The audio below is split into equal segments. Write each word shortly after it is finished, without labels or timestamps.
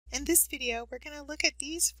In this video, we're going to look at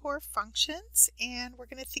these four functions and we're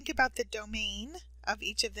going to think about the domain of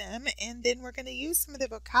each of them, and then we're going to use some of the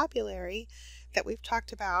vocabulary that we've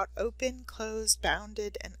talked about, open, closed,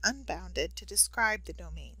 bounded, and unbounded, to describe the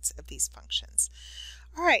domains of these functions.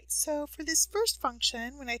 All right, so for this first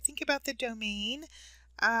function, when I think about the domain,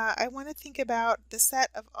 I want to think about the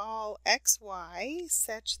set of all x, y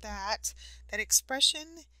such that that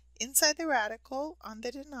expression inside the radical on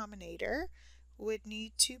the denominator would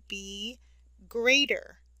need to be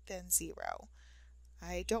greater than 0.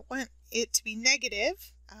 I don't want it to be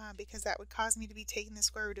negative because that would cause me to be taking the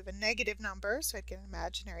square root of a negative number, so I'd get an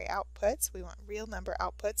imaginary output. So we want real number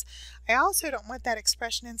outputs. I also don't want that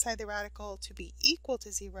expression inside the radical to be equal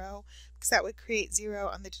to 0 because that would create 0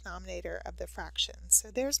 on the denominator of the fraction. So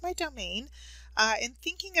there's my domain. In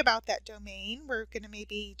thinking about that domain, we're going to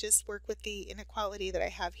maybe just work with the inequality that I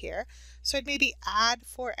have here. So I'd maybe add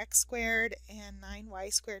 4x squared and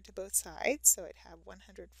 9y squared to both sides. So I'd have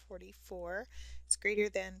 144 is greater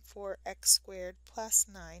than 4x squared plus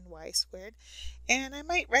 9y squared. And I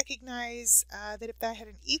might recognize that if that had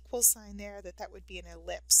an equal sign there, that would be an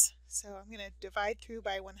ellipse. So I'm going to divide through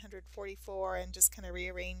by 144 and just kind of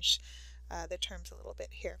rearrange the terms a little bit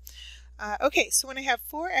here. Okay, so when I have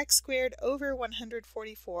 4x squared over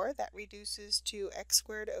 144, that reduces to x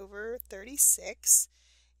squared over 36.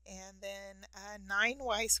 And then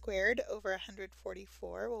 9y squared over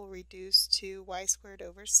 144 will reduce to y squared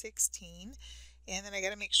over 16. And then I got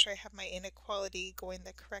to make sure I have my inequality going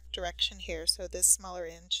the correct direction here. So this smaller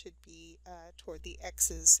end should be toward the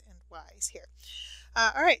x's and y's here.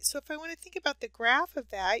 All right, so if I want to think about the graph of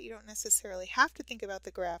that, you don't necessarily have to think about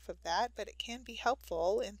the graph of that, but it can be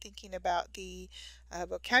helpful in thinking about the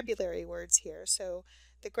vocabulary words here. So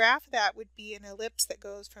the graph of that would be an ellipse that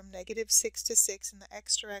goes from -6 to 6 in the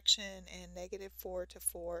x direction and -4 to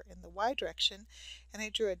 4 in the y direction. And I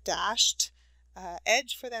drew a dashed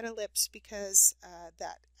edge for that ellipse because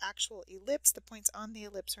that actual ellipse, the points on the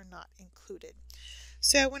ellipse, are not included.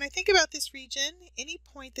 So when I think about this region, any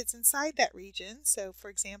point that's inside that region, so for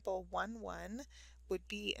example 1, 1 would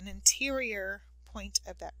be an interior point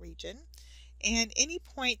of that region. And any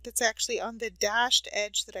point that's actually on the dashed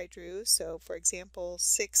edge that I drew, so for example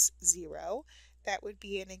 6, 0, that would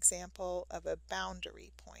be an example of a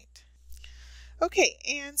boundary point. Okay,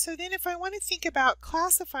 and so then if I want to think about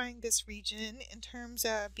classifying this region in terms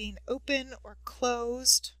of being open or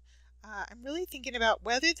closed, I'm really thinking about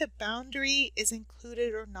whether the boundary is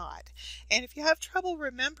included or not. And if you have trouble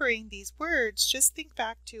remembering these words, just think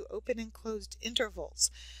back to open and closed intervals.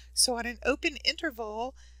 So on an open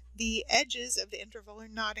interval, the edges of the interval are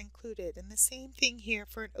not included. And the same thing here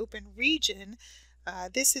for an open region.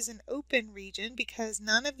 This is an open region because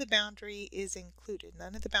none of the boundary is included.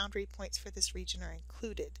 None of the boundary points for this region are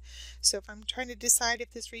included. So if I'm trying to decide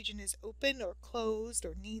if this region is open or closed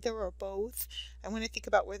or neither or both, I want to think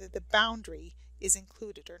about whether the boundary is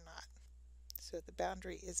included or not. So the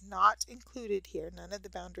boundary is not included here. None of the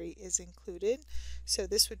boundary is included. So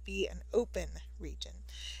this would be an open region.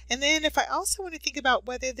 And then if I also want to think about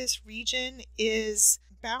whether this region is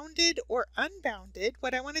bounded or unbounded,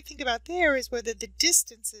 what I want to think about there is whether the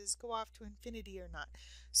distances go off to infinity or not.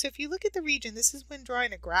 So if you look at the region, this is when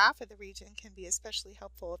drawing a graph of the region can be especially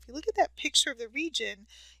helpful. If you look at that picture of the region,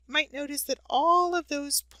 you might notice that all of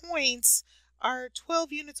those points are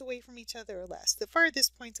 12 units away from each other or less. The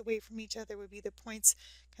farthest points away from each other would be the points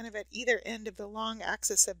kind of at either end of the long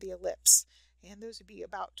axis of the ellipse. And those would be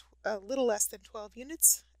about a little less than 12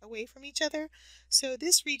 units away from each other. So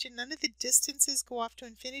this region, none of the distances go off to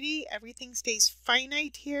infinity. Everything stays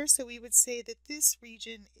finite here. So we would say that this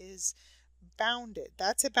region is bounded.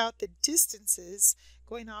 That's about the distances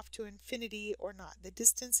going off to infinity or not. The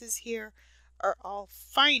distances here are all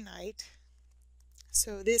finite.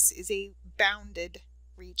 So this is a bounded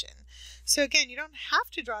region. So again, you don't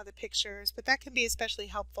have to draw the pictures, but that can be especially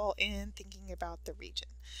helpful in thinking about the region.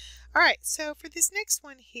 All right, so for this next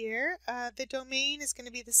one here, the domain is going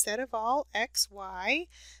to be the set of all x, y,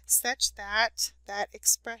 such that that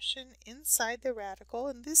expression inside the radical,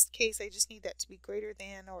 in this case, I just need that to be greater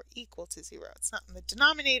than or equal to 0. It's not in the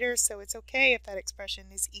denominator, so it's okay if that expression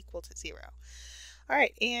is equal to 0. All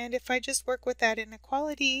right, and if I just work with that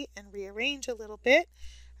inequality and rearrange a little bit,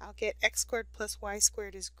 I'll get x squared plus y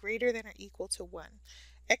squared is greater than or equal to 1.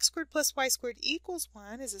 X squared plus y squared equals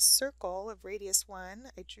 1 is a circle of radius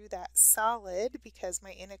 1. I drew that solid because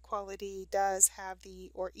my inequality does have the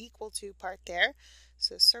or equal to part there.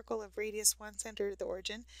 So circle of radius 1 centered at the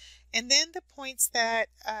origin. And then the points that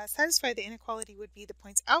satisfy the inequality would be the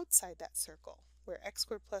points outside that circle, where x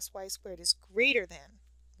squared plus y squared is greater than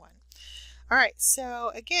 1. All right,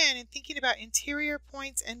 so again, in thinking about interior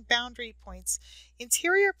points and boundary points,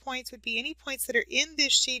 interior points would be any points that are in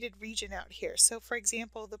this shaded region out here. So for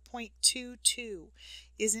example, the point 2, 2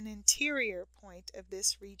 is an interior point of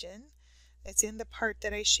this region. It's in the part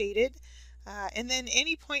that I shaded. And then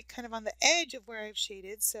any point kind of on the edge of where I've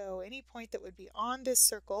shaded, so any point that would be on this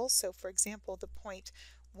circle, so for example, the point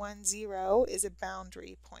 1, 0 is a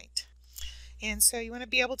boundary point. And so you want to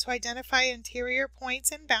be able to identify interior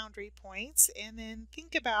points and boundary points, and then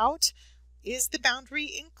think about, is the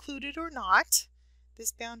boundary included or not?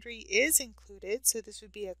 This boundary is included, so this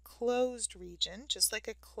would be a closed region, just like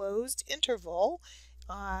a closed interval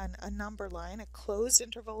on a number line. A closed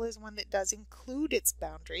interval is one that does include its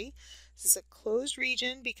boundary. This is a closed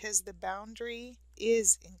region because the boundary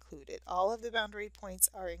is included. All of the boundary points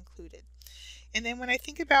are included. And then when I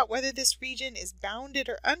think about whether this region is bounded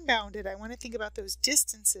or unbounded, I want to think about those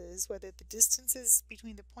distances, whether the distances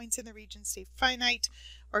between the points in the region stay finite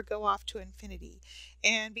or go off to infinity.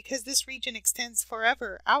 And because this region extends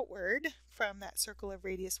forever outward from that circle of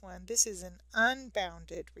radius 1, this is an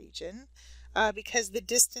unbounded region because the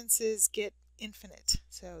distances get infinite.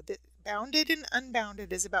 So the bounded and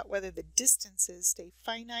unbounded is about whether the distances stay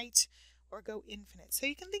finite or go infinite. So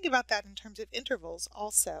you can think about that in terms of intervals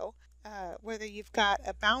also. Whether you've got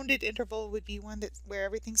a bounded interval would be one that's where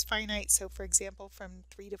everything's finite, so for example from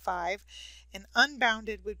 3 to 5, and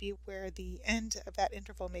unbounded would be where the end of that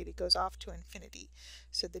interval maybe goes off to infinity,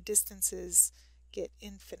 so the distances get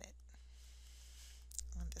infinite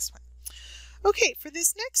on this one. Okay, for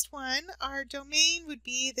this next one, our domain would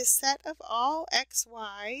be the set of all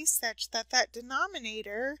xy such that that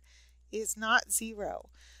denominator is not 0,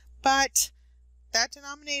 but that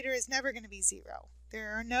denominator is never going to be 0.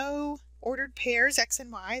 There are no ordered pairs x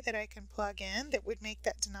and y that I can plug in that would make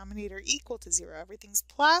that denominator equal to 0. Everything's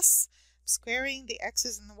plus. I'm squaring the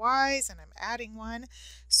x's and the y's, and I'm adding 1.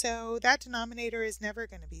 So that denominator is never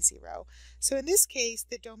going to be 0. So in this case,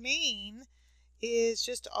 the domain is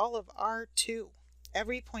just all of R2.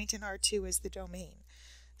 Every point in R2 is the domain.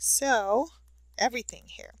 So everything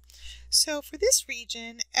here. So for this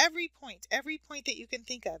region, every point that you can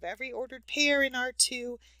think of, every ordered pair in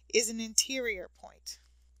R2 is an interior point.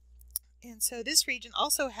 And so this region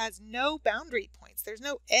also has no boundary points. There's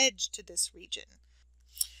no edge to this region.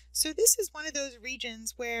 So this is one of those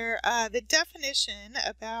regions where the definition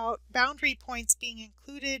about boundary points being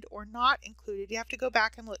included or not included, you have to go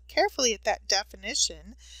back and look carefully at that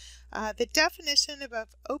definition. The definition of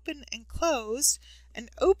open and closed, an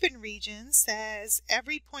open region says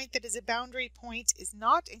every point that is a boundary point is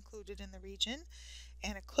not included in the region,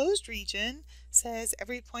 and a closed region says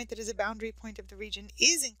every point that is a boundary point of the region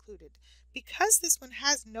is included. Because this one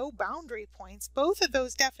has no boundary points, both of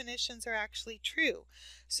those definitions are actually true.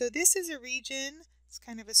 So this is a region, it's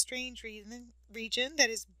kind of a strange region that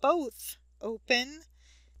is both open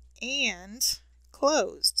and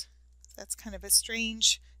closed. That's kind of a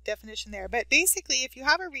strange definition there. But basically, if you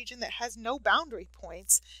have a region that has no boundary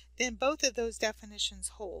points, then both of those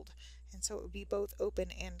definitions hold. And so it would be both open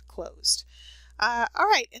and closed. All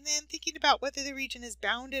right, and then thinking about whether the region is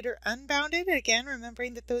bounded or unbounded, again,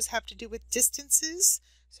 remembering that those have to do with distances.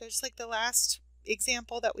 So just like the last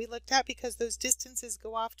example that we looked at, because those distances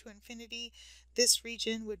go off to infinity, this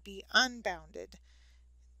region would be unbounded.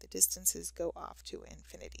 The distances go off to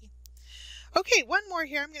infinity. Okay, one more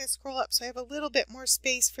here. I'm going to scroll up so I have a little bit more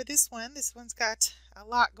space for this one. This one's got a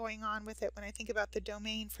lot going on with it when I think about the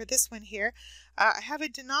domain for this one here. I have a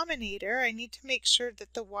denominator. I need to make sure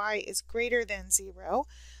that the y is greater than 0.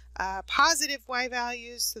 Positive y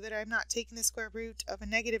values so that I'm not taking the square root of a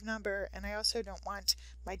negative number, and I also don't want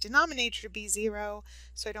my denominator to be 0,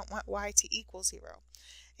 so I don't want y to equal 0.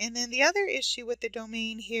 And then the other issue with the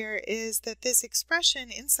domain here is that this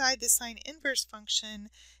expression inside the sine inverse function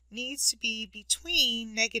needs to be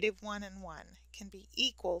between -1 and 1. It can be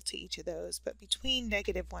equal to each of those, but between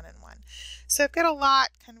 -1 and 1. So I've got a lot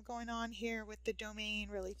kind of going on here with the domain,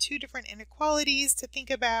 really two different inequalities to think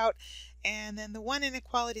about. And then the one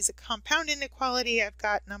inequality is a compound inequality. I've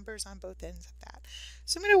got numbers on both ends of that.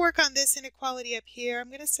 So I'm going to work on this inequality up here. I'm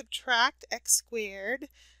going to subtract x squared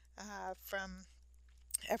from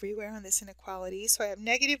everywhere on this inequality. So I have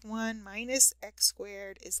 -1 minus x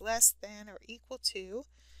squared is less than or equal to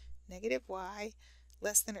negative y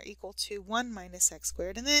less than or equal to 1 minus x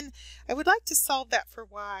squared. And then I would like to solve that for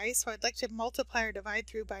y, so I'd like to multiply or divide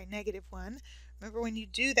through by -1. Remember, when you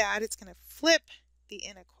do that, it's going to flip the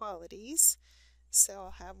inequalities. So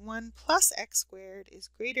I'll have 1 plus x squared is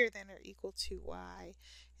greater than or equal to y,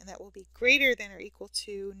 and that will be greater than or equal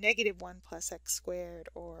to negative 1 plus x squared,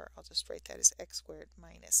 or I'll just write that as x squared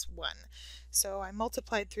minus 1. So I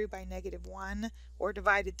multiplied through by negative 1, or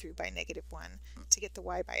divided through by negative 1 to get the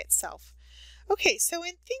y by itself. Okay, so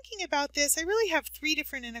in thinking about this, I really have 3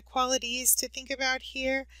 different inequalities to think about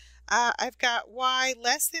here. I've got y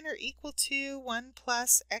less than or equal to 1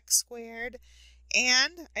 plus x squared,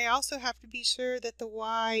 and I also have to be sure that the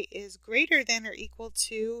y is greater than or equal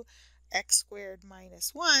to x squared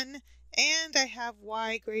minus 1, and I have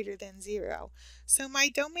y greater than 0. So my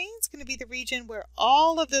domain is going to be the region where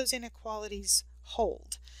all of those inequalities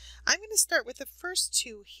hold. I'm going to start with the first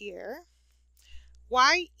two here.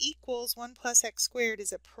 Y equals 1 plus x squared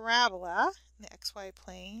is a parabola in the xy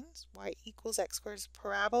plane. Y equals x squared is a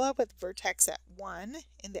parabola with vertex at 1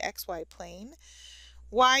 in the xy plane.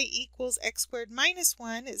 Y equals x squared minus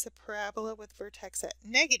 1 is a parabola with vertex at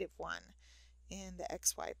negative 1 in the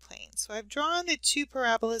xy plane. So I've drawn the two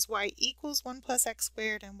parabolas, y equals 1 plus x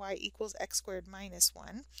squared and y equals x squared minus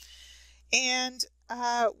 1. And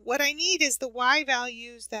what I need is the y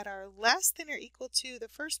values that are less than or equal to the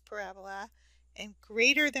first parabola and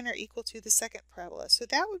greater than or equal to the second parabola. So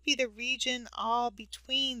that would be the region all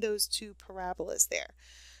between those two parabolas there.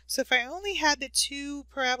 So if I only had the two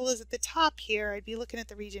parabolas at the top here, I'd be looking at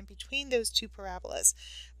the region between those two parabolas.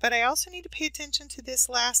 But I also need to pay attention to this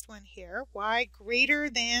last one here, y greater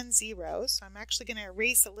than 0. So I'm actually going to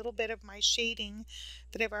erase a little bit of my shading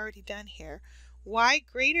that I've already done here. Y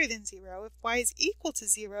greater than 0, if y is equal to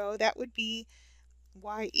 0, that would be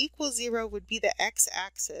y equals 0 would be the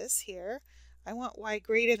x-axis here. I want y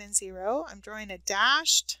greater than 0. I'm drawing a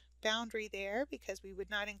dashed boundary there because we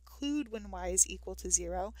would not include when y is equal to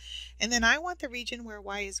 0. And then I want the region where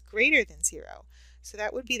y is greater than 0. So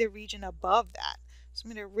that would be the region above that. So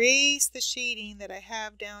I'm going to erase the shading that I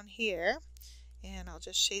have down here, and I'll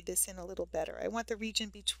just shade this in a little better. I want the region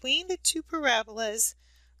between the two parabolas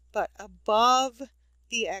but above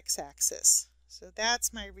the x-axis. So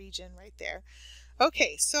that's my region right there.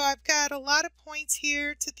 Okay, so I've got a lot of points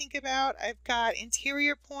here to think about. I've got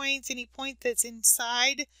interior points. Any point that's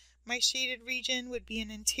inside my shaded region would be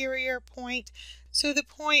an interior point. So the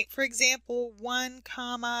point, for example, 1,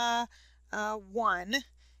 1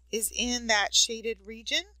 is in that shaded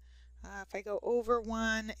region. If I go over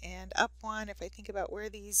 1 and up 1, if I think about where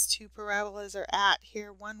these two parabolas are at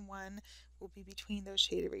here, 1, 1 will be between those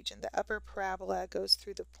shaded region. The upper parabola goes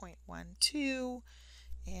through the point 1, 2.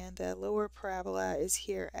 And the lower parabola is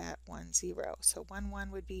here at 1, 0. So 1,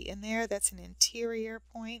 1 would be in there. That's an interior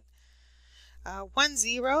point. 1,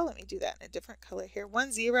 0, let me do that in a different color here.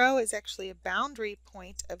 1, 0 is actually a boundary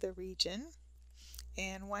point of the region.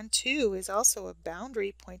 And 1, 2 is also a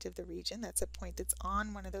boundary point of the region. That's a point that's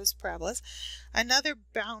on one of those parabolas. Another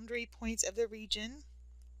boundary point of the region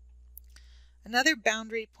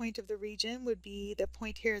would be the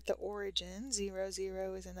point here at the origin. 0,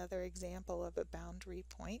 0 is another example of a boundary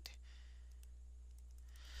point.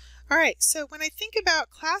 All right, so when I think about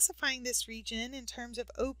classifying this region in terms of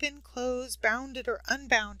open, closed, bounded, or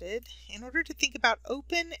unbounded, in order to think about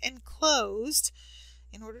open and closed,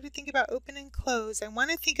 I want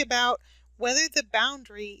to think about whether the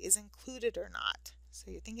boundary is included or not. So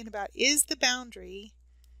you're thinking about, is the boundary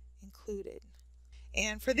included?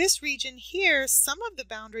 And for this region here, some of the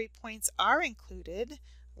boundary points are included,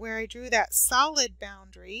 where I drew that solid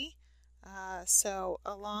boundary. So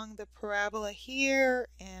along the parabola here,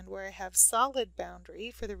 and where I have solid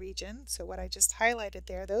boundary for the region, so what I just highlighted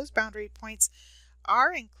there, those boundary points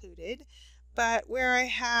are included. But where I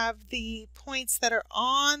have the points that are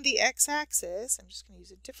on the x-axis, I'm just going to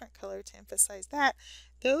use a different color to emphasize that,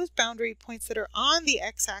 those boundary points that are on the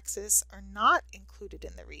x-axis are not included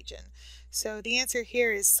in the region. So the answer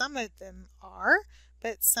here is some of them are,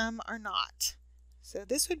 but some are not. So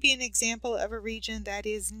this would be an example of a region that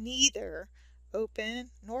is neither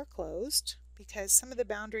open nor closed, because some of the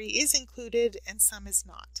boundary is included and some is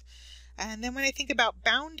not. And then when I think about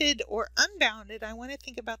bounded or unbounded, I want to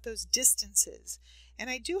think about those distances. And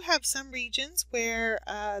I do have some regions where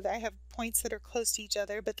I have points that are close to each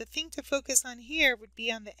other, but the thing to focus on here would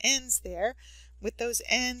be on the ends there, with those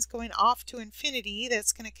ends going off to infinity.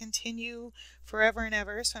 That's going to continue forever and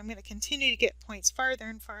ever. So I'm going to continue to get points farther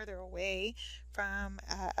and farther away from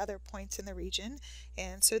other points in the region.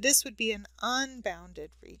 And so this would be an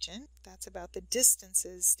unbounded region. That's about the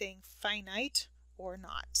distances staying finite or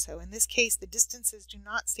not. So in this case, the distances do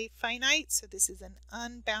not stay finite, so this is an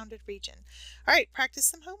unbounded region. All right, practice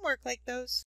some homework like those.